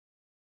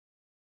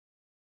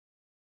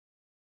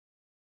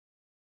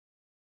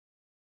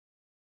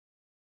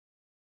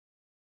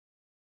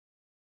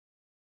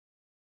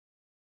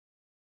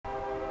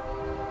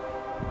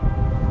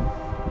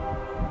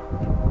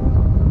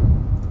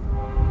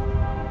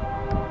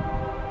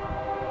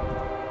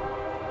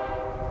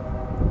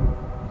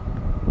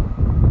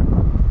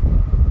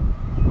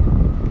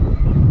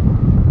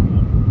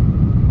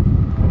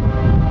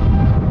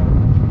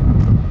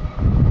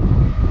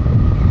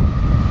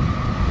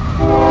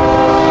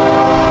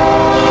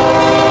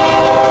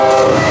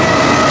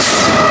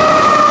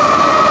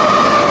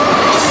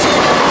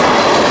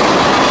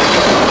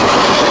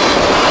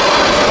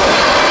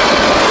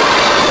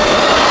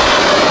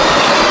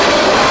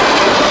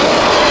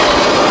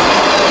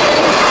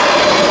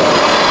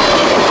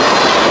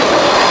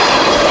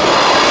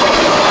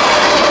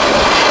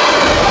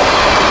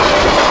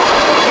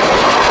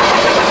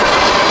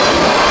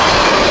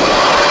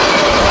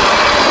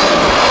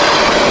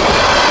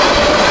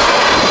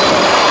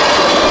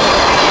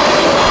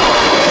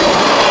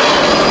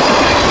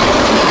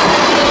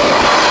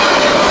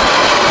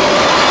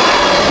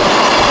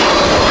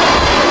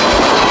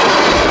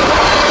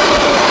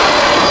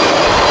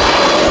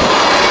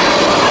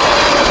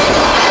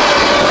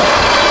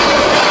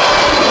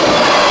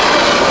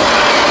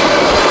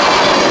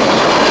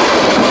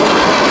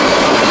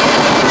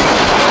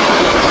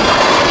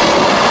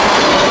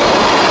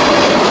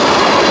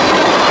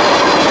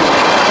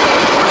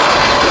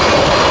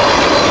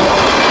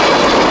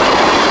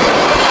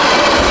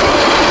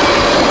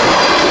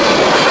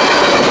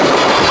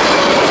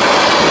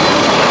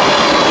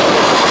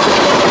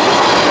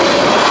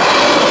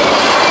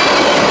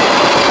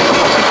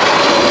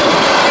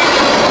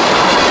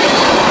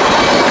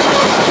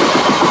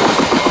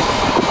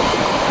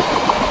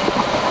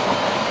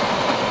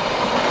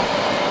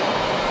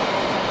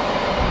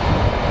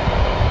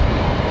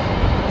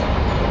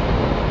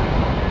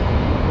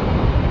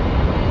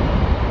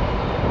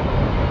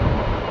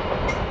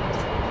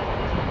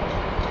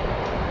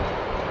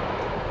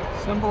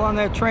Symbol on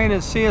that train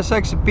is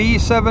CSX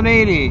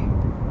B780.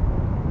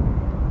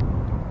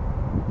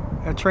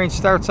 That train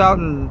starts out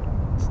in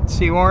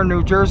Seaboard,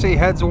 New Jersey,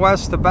 heads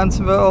west to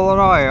Bensenville,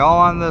 Illinois, all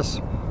on this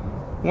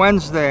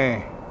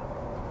Wednesday,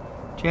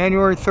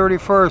 January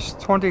 31st,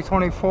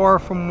 2024,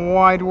 from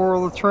Wide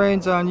World of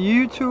Trains on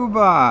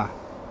YouTube.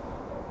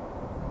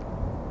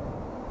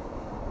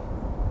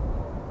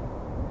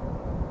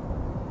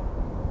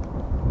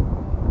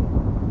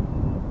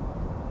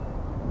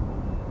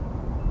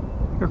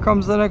 Here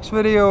comes the next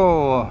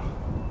video.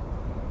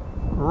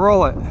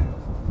 Roll it.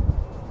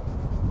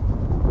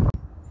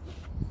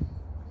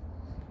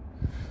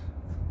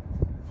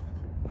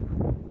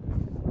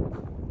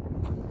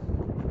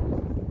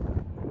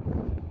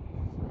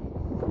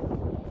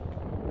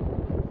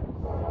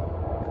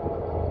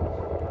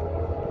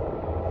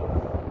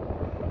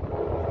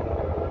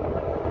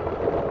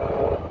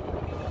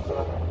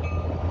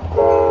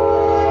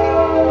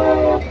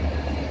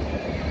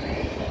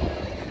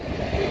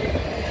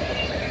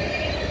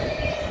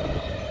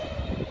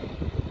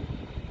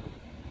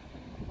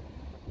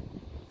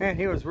 Man,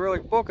 he was really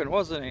booking,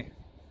 wasn't he?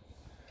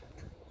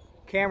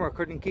 Camera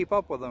couldn't keep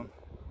up with him.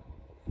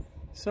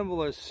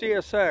 Symbol is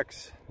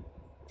CSX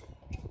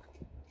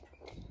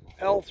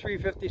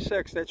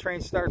L356. That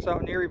train starts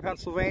out in Erie,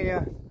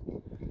 Pennsylvania,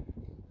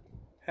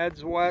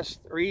 heads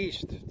west or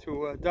east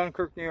to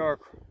Dunkirk, New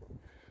York,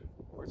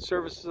 where it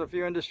services a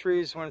few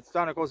industries. When it's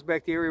done, it goes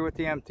back to Erie with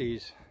the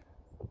empties.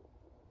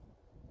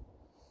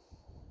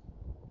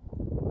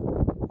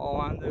 All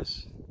on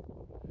this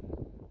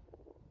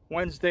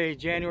Wednesday,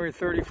 January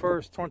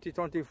 31st,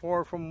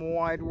 2024, from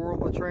Wide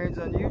World of Trains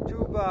on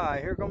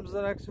YouTube. Here comes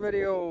the next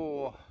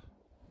video.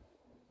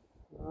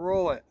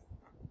 Roll it.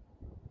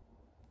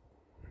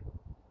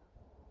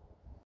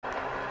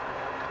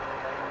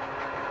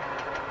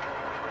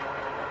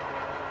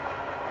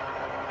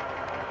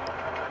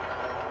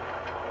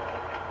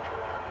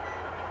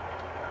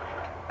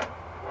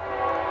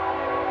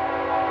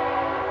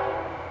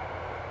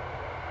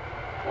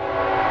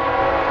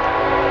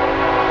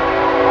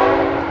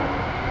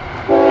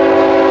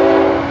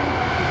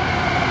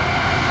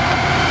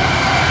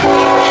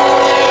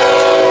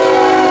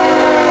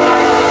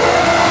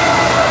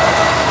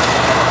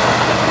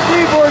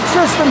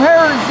 System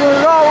heritage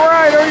is all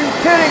right. Are you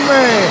kidding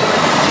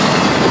me?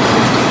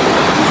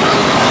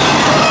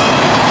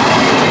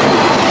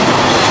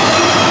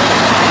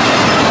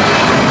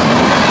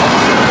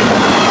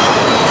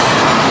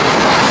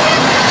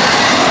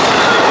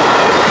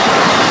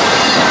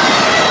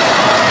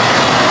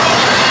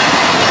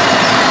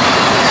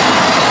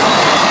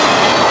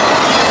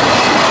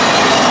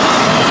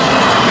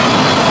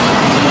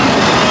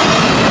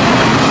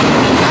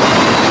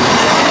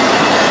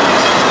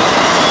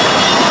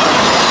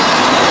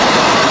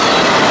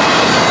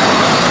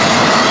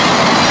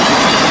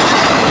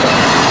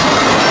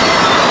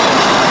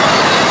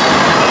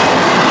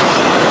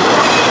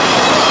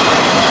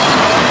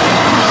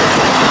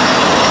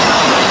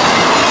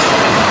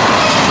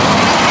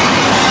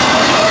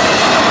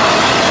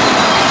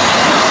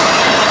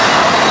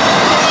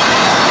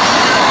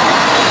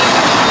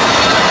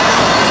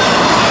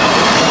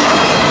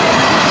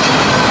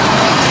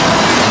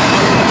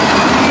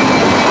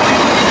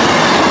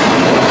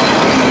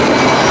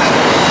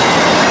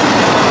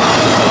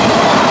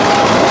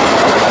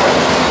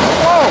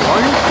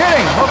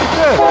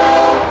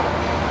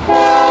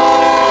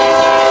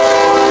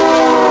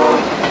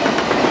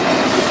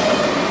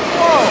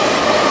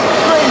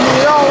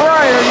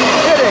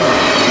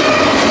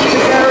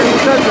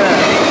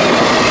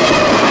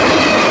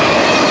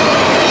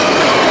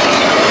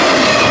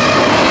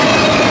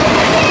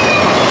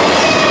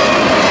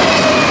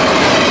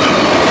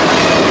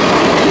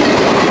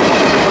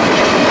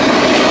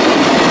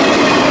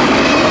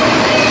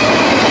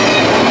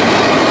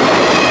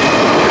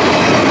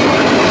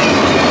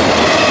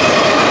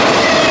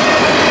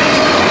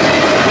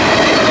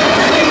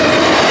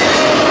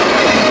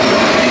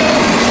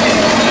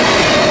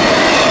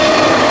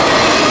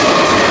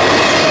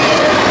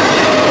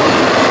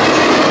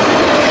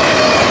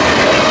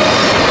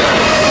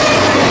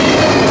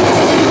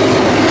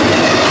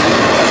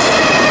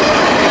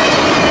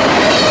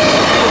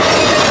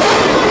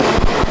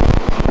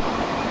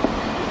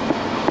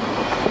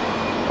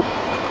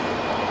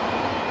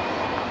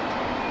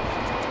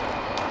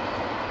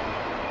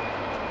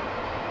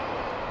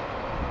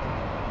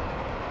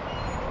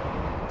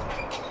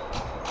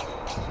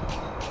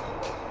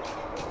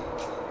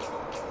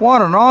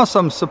 What an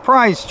awesome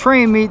surprise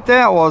train meet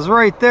that was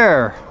right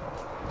there.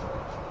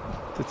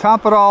 To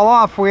top it all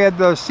off, we had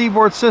the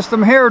Seaboard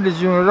System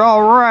Heritage Unit.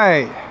 All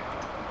right.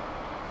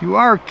 You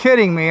are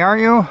kidding me,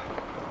 aren't you?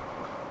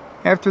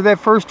 After that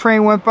first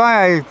train went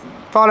by, I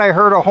thought I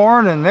heard a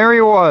horn, and there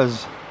he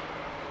was.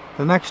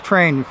 The next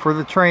train for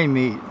the train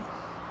meet.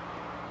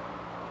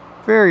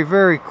 Very,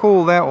 very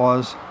cool that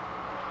was.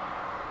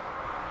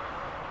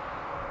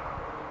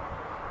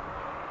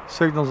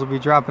 Signals will be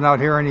dropping out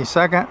here any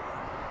second.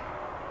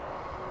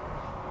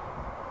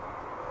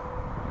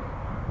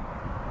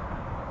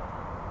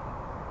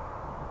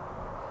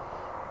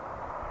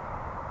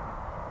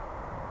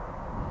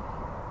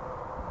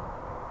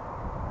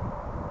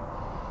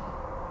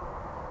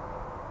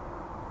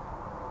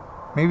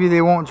 Maybe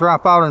they won't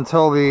drop out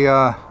until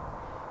the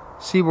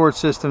Seaboard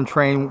system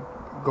train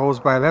goes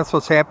by. That's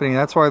what's happening.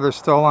 That's why they're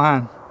still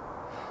on.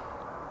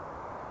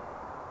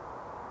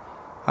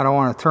 I don't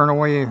want to turn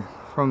away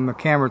from the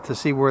camera to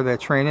see where that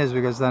train is,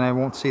 because then I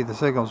won't see the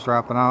signals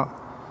dropping out.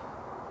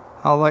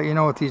 I'll let you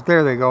know what these...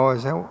 There they go.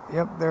 Is that...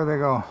 Yep, there they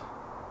go.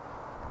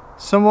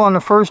 Symbol on the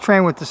first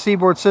train with the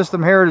Seaboard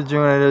System Heritage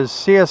Unit is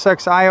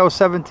CSX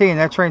IO17.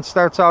 That train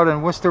starts out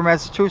in Worcester,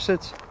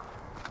 Massachusetts,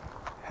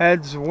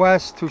 heads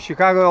west to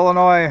Chicago,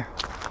 Illinois,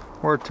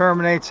 where it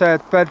terminates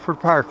at Bedford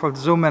Park. Let's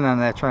zoom in on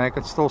that train. I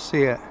can still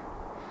see it.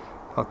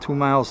 About 2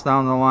 miles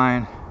down the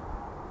line.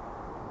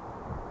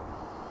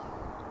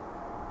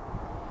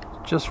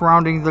 Just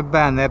rounding the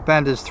bend. That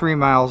bend is 3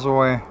 miles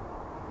away.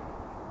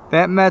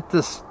 That met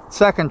the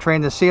second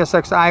train, the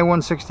CSX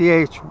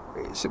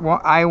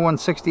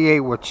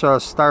I-168, which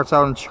starts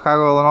out in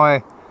Chicago,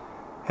 Illinois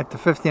at the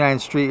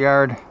 59th Street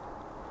Yard.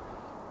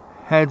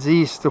 Heads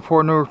east to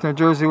Port Newark, New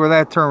Jersey, where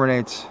that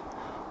terminates.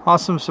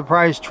 Awesome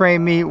surprise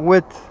train meet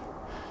with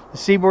the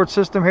Seaboard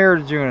System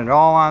Heritage Unit,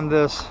 all on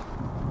this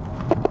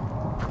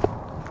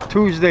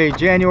Tuesday,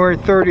 January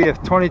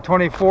 30th,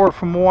 2024,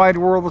 from Wide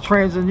World of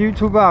Trains and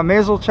YouTube. May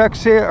as well check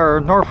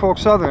Norfolk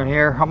Southern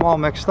here. I'm all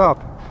mixed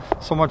up.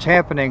 So much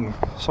happening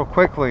so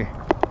quickly.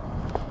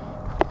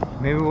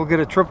 Maybe we'll get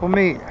a triple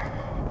meet.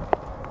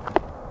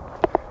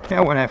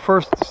 Yeah, when that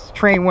first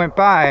train went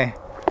by,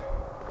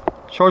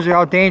 shows you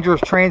how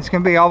dangerous trains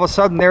can be. All of a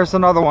sudden, there's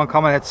another one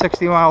coming at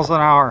 60 miles an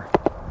hour.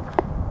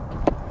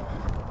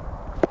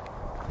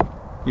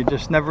 You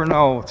just never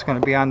know what's going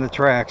to be on the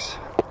tracks.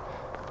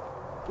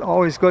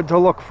 Always good to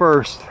look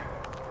first.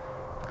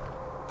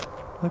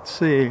 Let's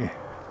see.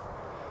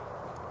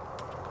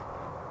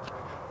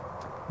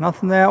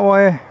 Nothing that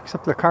way,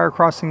 except the car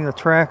crossing the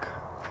track,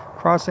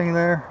 crossing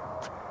there,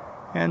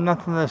 and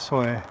nothing this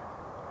way.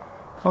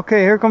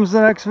 Okay, here comes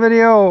the next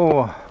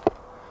video.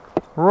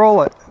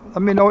 Roll it.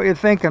 Let me know what you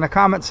think in the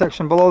comment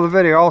section below the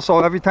video.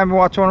 Also, every time you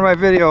watch one of my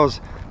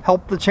videos,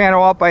 help the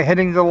channel out by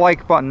hitting the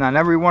like button on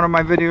every one of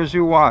my videos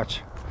you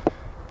watch.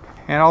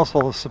 And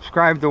also,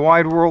 subscribe to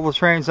Wide World of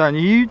Trains on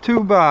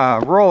YouTube.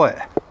 Roll it.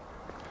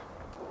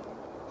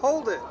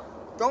 Hold it.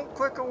 Don't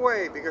click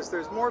away, because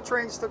there's more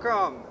trains to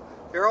come.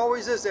 There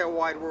always is that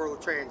Wide World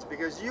of Trains,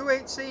 because you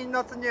ain't seen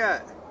nothing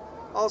yet.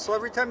 Also,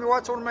 every time you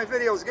watch one of my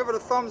videos, give it a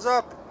thumbs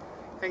up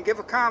and give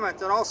a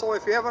comment. And also,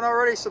 if you haven't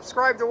already,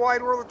 subscribe to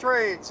Wide World of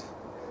Trains.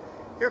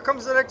 Here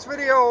comes the next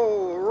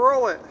video.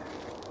 Roll it.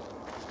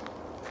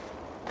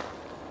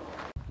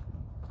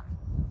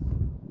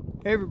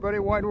 Hey everybody,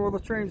 Wide World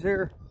of Trains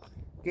here.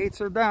 Gates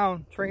are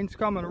down, train's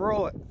coming,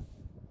 roll it.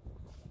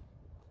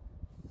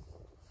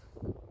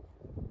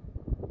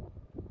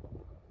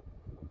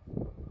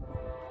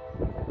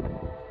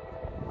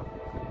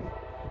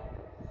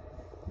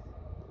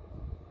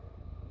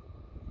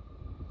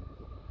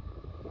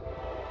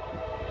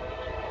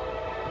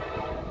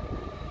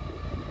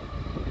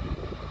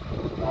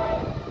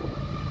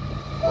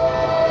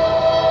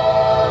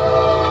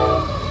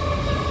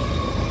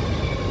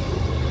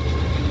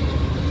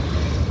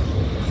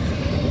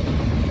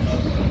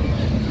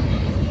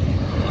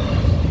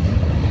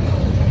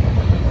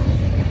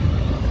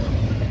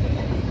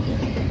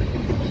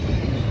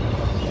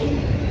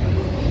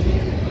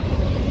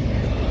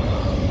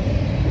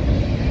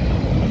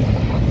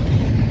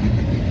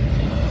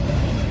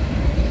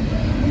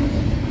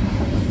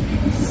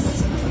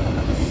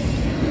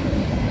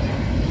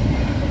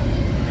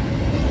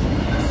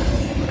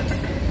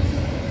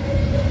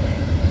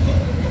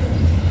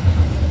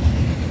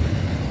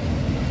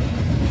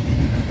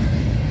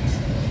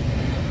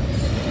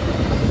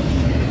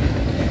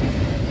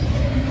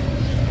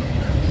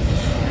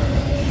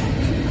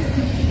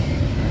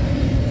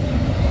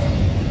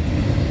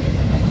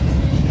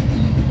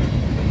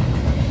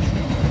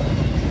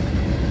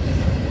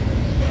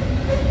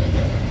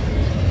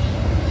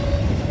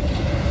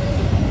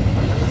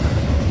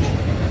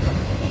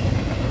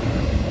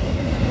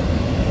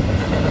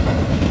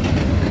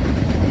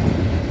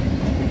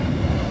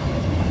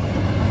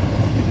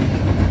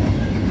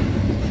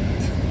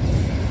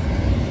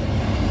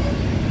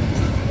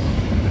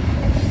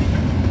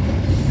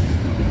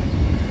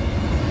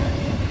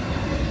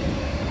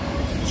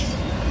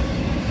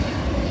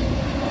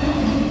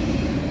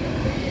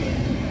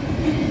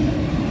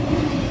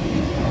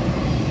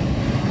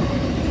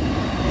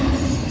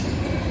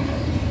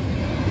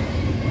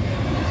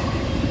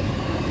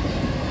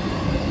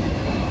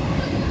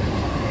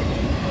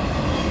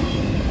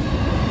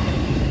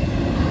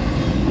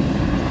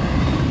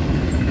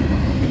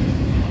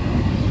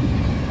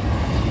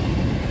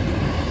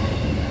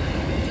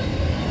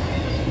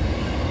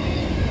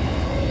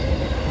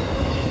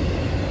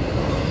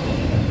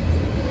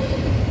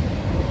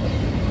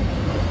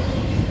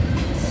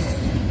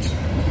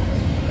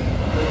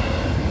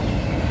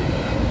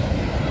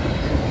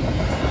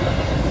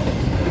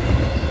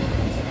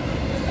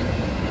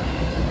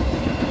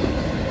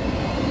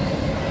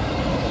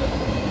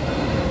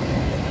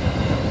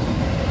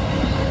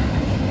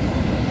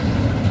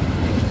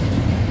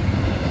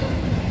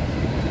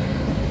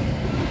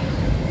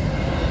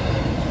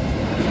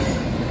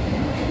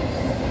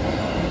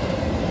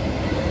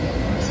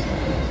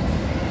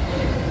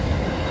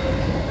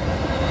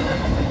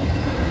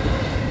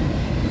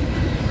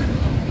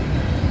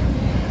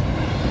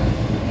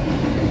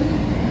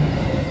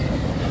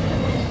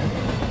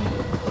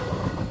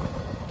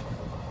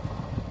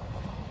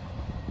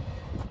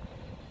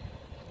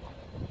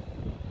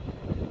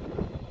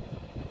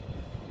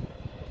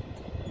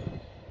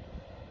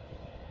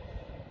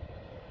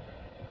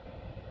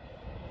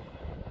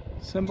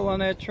 Symbol on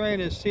that train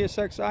is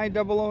CSX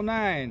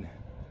I-009.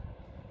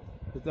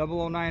 The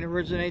 009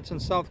 originates in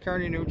South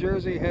Kearney, New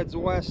Jersey, heads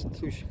west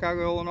to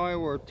Chicago, Illinois,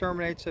 where it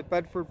terminates at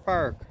Bedford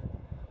Park.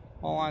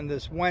 All on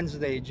this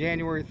Wednesday,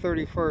 January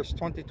 31st,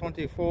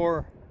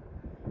 2024,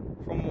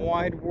 from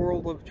Wide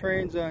World of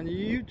Trains on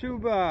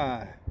YouTube.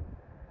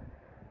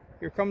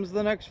 Here comes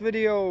the next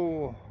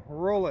video.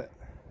 Roll it.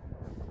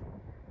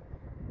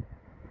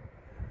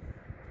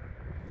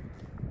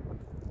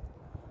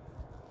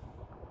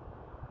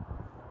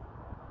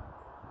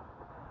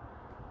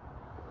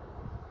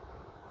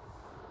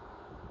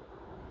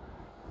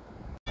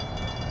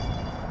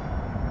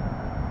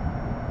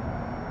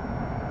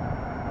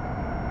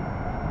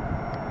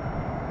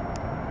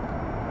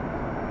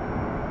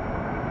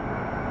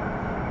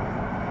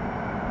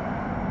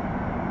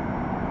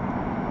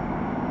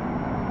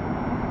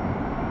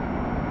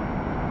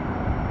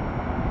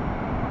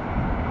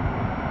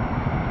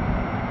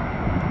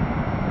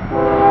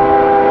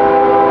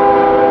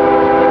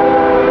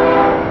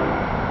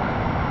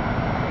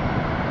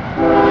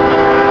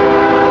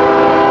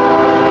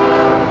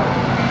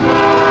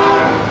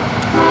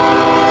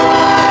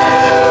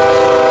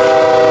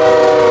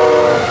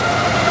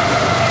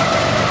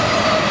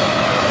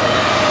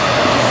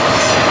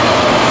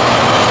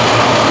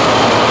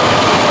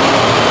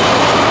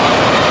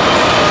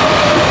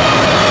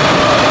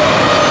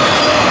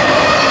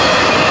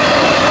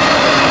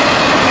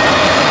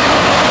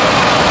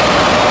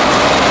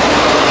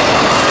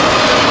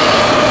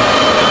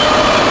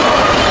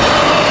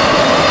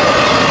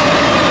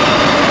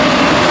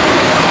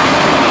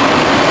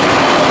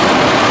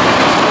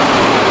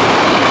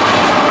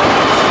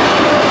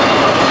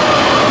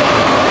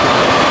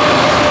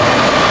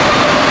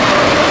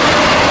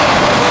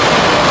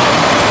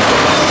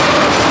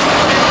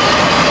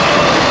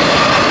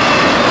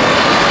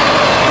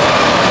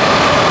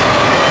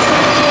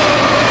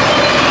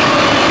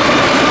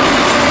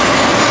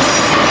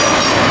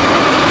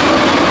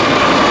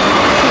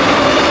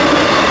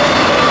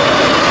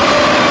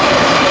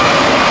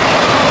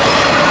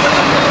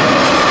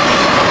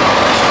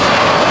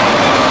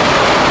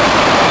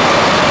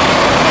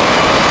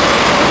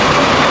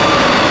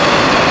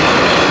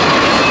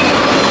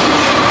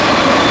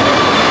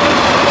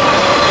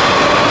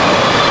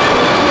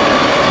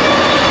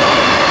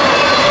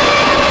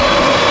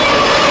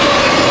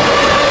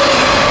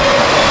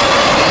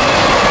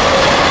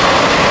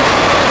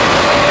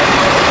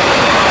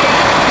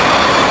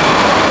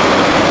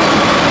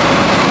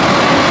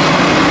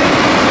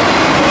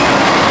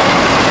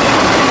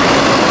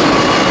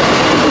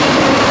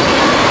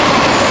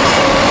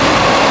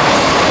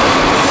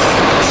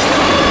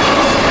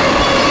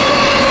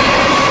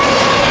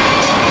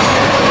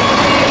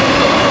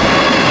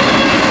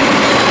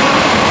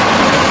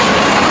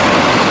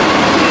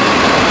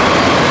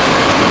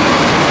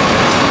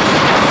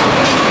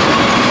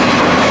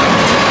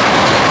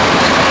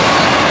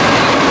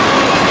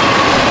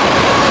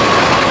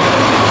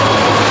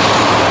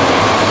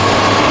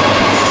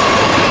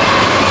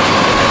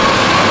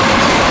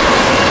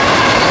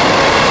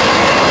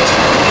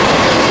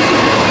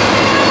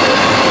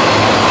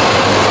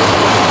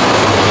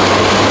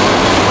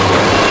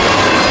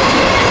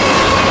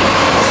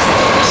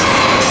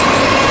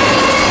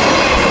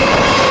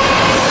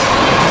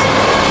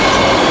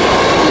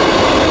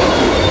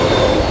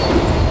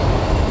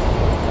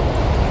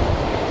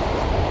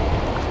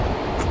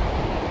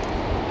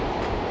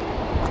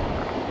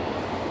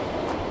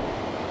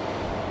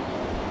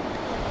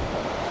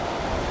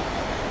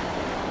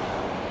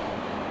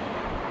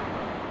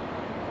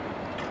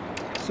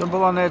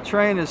 Symbol on that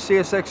train is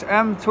CSX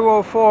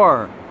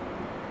M204.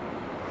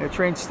 That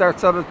train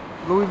starts out of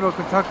Louisville,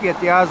 Kentucky at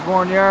the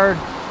Osborne Yard,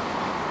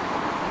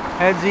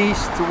 heads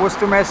east to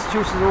Worcester,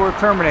 Massachusetts, where it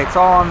terminates,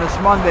 all on this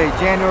Monday,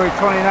 January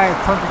 29th,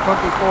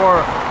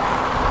 2024,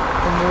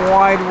 from the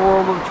Wide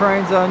World of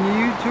Trains on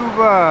YouTube.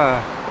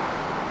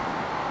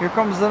 Here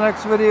comes the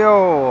next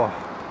video.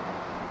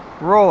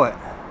 Roll it.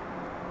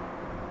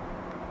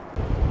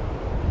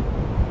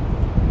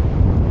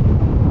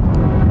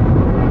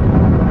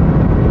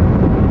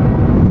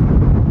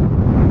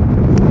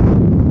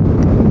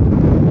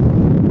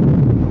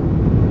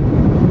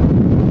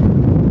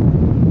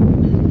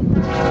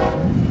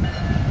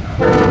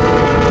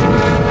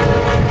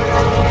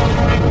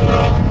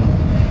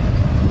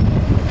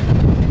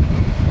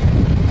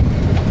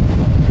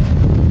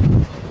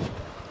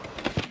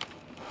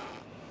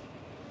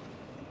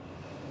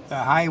 The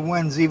high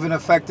winds even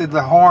affected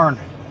the horn.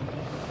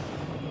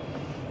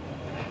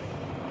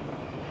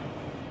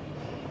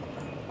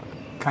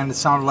 Kind of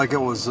sounded like it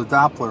was a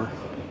Doppler.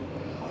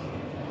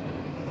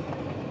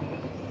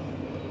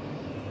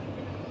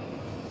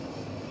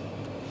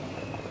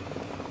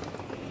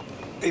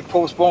 They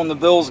postponed the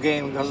Bills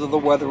game because of the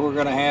weather we're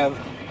going to have.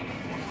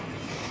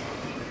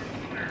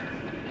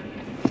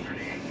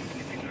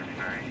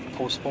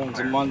 Postponed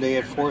to Monday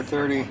at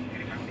 4:30.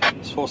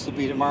 It's supposed to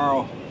be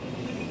tomorrow.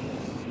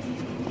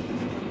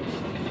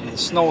 The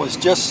snow is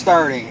just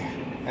starting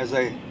as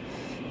I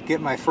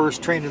get my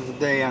first train of the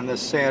day on this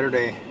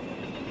Saturday.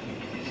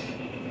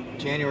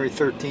 January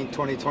 13th,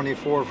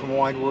 2024 from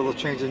Wide World of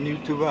Trains on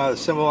YouTube. The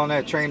symbol on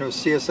that train was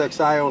CSX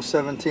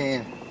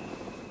IO17.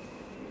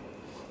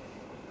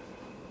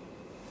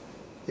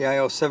 The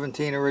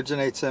IO17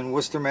 originates in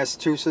Worcester,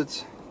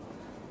 Massachusetts,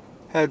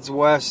 heads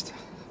west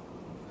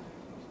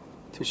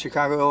to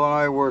Chicago,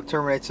 Illinois, where it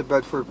terminates at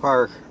Bedford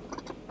Park.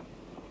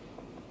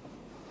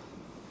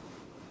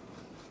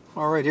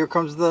 Alright, here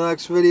comes the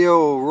next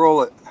video.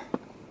 Roll it.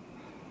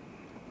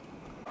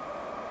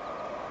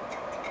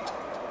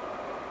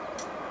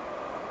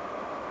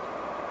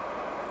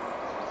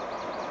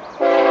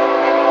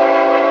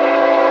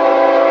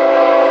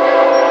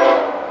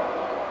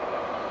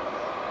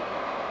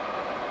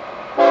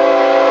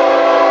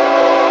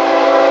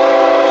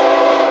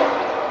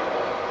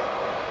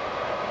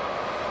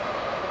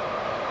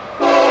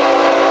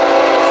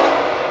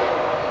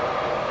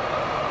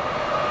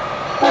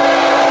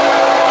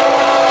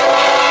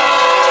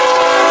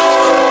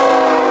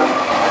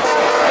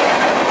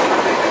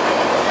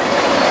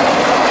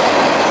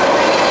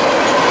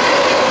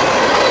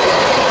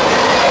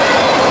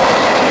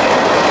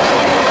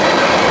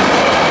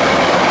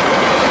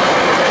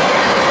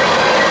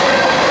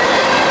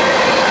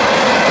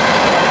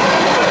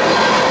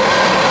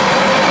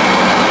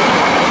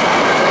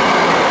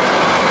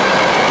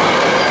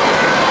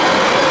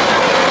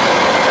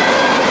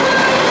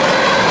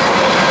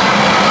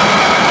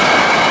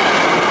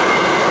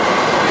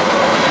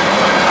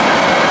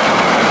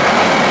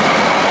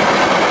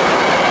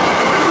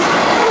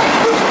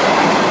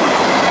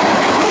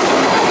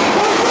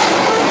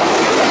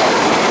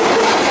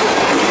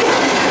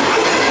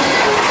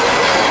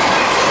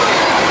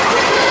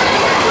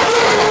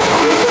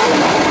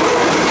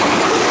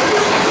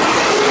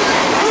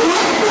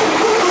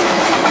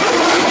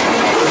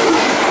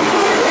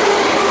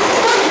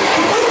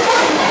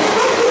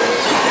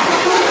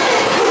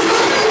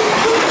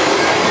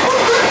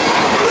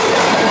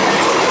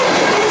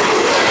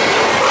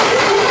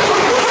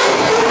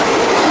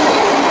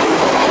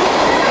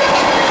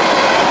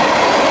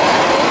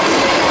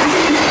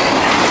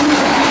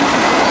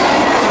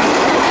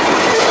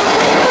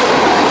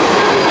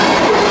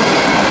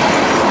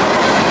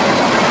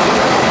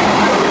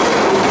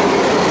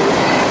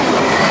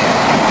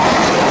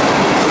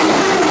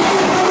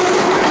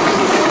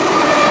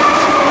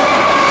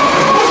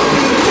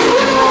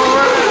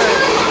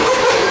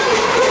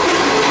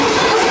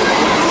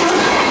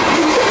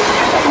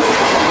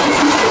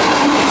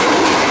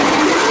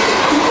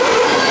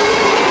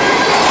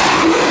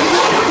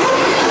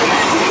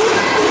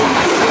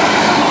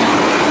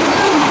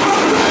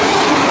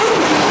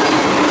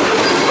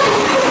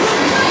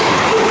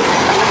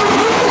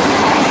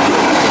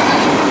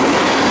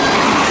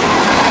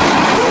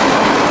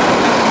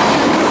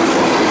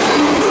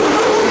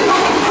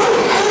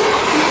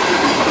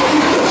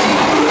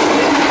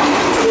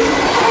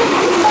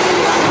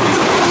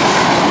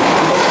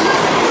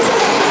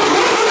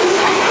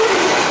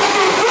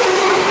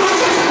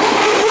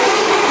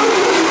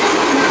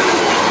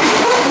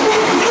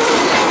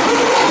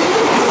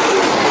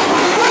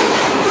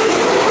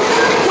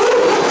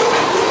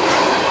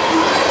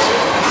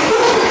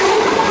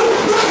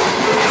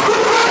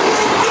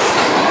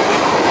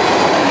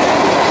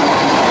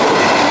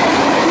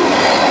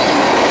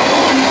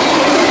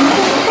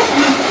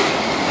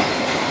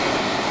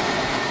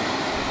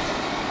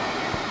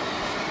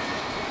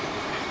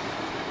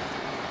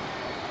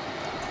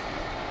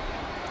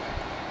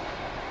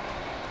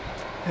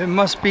 It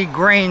must be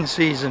grain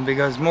season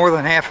because more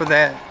than half of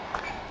that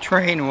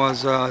train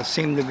was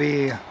seemed to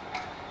be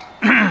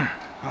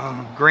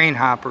grain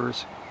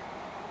hoppers.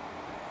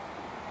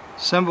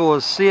 Symbol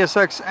is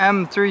CSX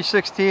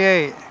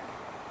M368.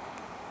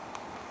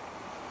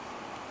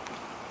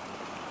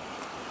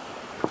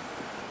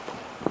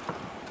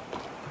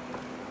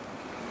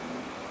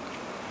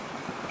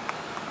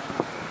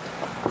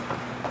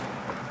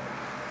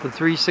 The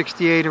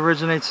 368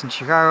 originates in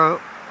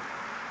Chicago.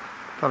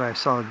 Thought I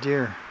saw a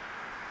deer.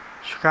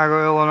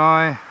 Chicago,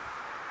 Illinois,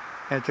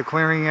 at the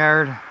clearing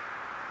yard.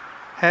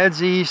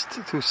 Heads east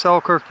to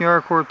Selkirk, New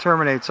York, where it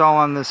terminates, all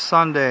on this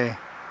Sunday,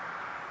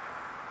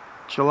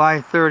 July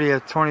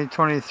 30th,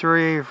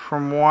 2023,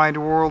 from Wide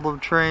World of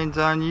Trains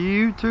on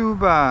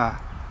YouTube.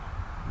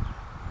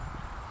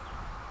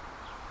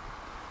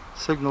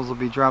 Signals will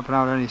be dropping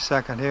out any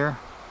second here.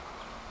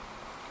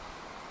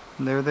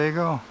 And there they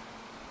go.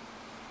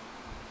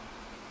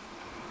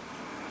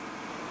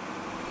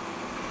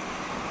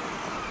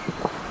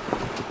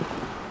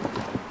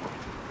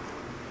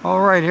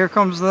 Alright, here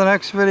comes the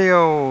next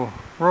video.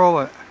 Roll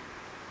it.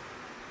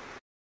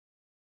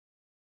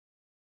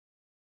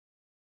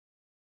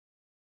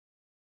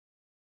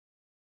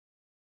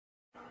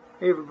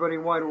 Hey everybody,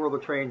 Wide World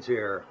of Trains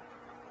here.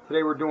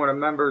 Today we're doing a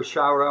member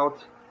shout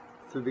out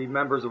to the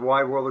members of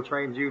Wide World of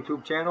Trains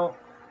YouTube channel.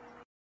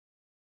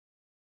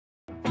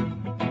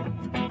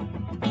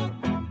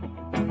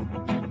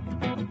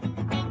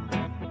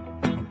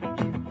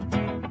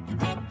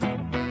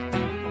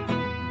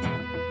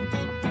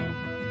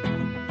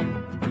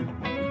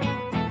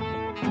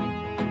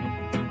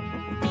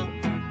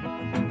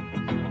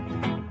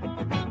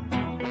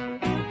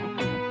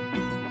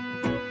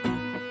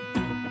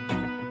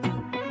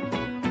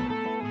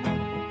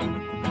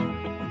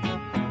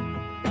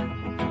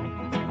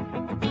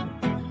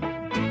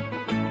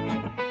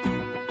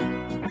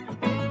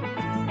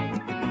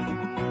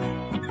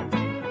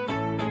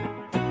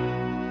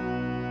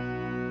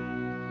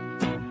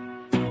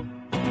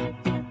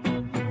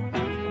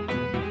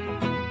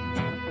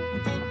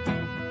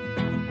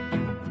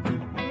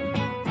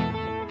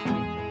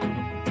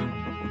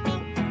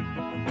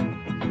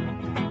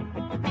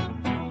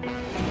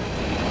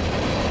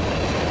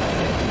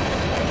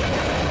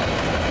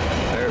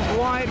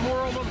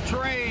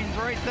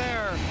 right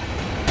there.